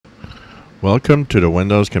Welcome to the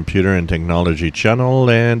Windows Computer and Technology channel,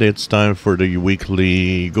 and it's time for the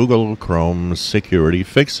weekly Google Chrome security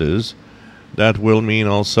fixes. That will mean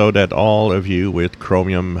also that all of you with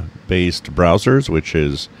Chromium-based browsers, which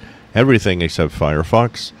is everything except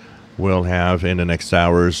Firefox, will have in the next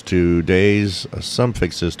hours to days some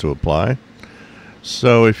fixes to apply.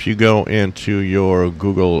 So if you go into your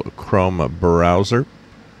Google Chrome browser,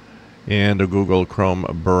 and the Google Chrome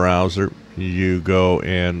browser, you go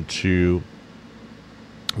into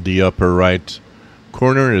the upper right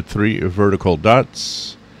corner, the three vertical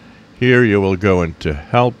dots. Here you will go into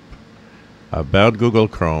Help, About Google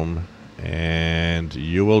Chrome, and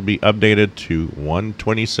you will be updated to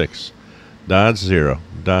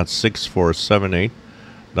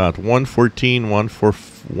 126.0.6478.114,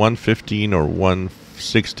 115, or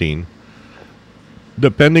 116,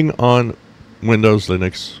 depending on Windows,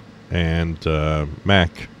 Linux, and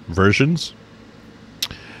Mac versions.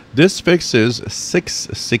 This fixes 6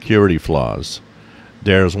 security flaws.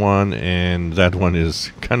 There's one, and that one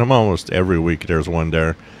is kind of almost every week there's one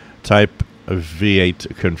there. Type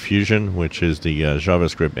V8 confusion, which is the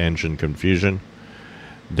JavaScript engine confusion.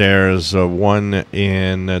 There's one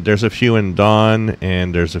in, there's a few in Dawn,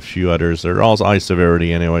 and there's a few others. They're all high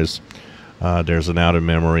severity anyways. There's an out of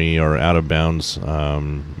memory or out of bounds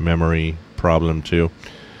memory problem too.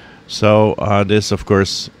 So this, of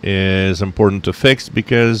course, is important to fix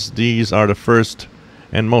because these are the first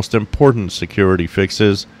and most important security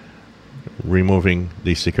fixes, removing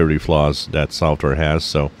the security flaws that software has.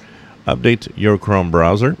 So update your Chrome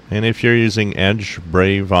browser, and if you're using Edge,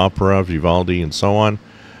 Brave, Opera, Vivaldi, and so on,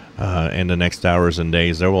 in the next hours and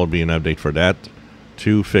days, there will be an update for that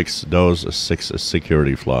to fix those 6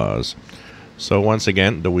 security flaws. So once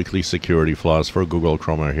again, the weekly security flaws for Google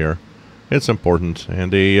Chrome are here. It's important, and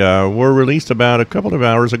they were released about a couple of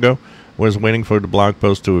hours ago. Was waiting for the blog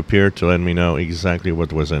post to appear to let me know exactly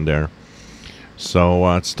what was in there. So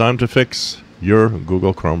it's time to fix your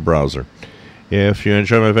Google Chrome browser. If you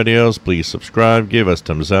enjoy my videos, please subscribe, give us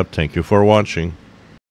thumbs up. Thank you for watching.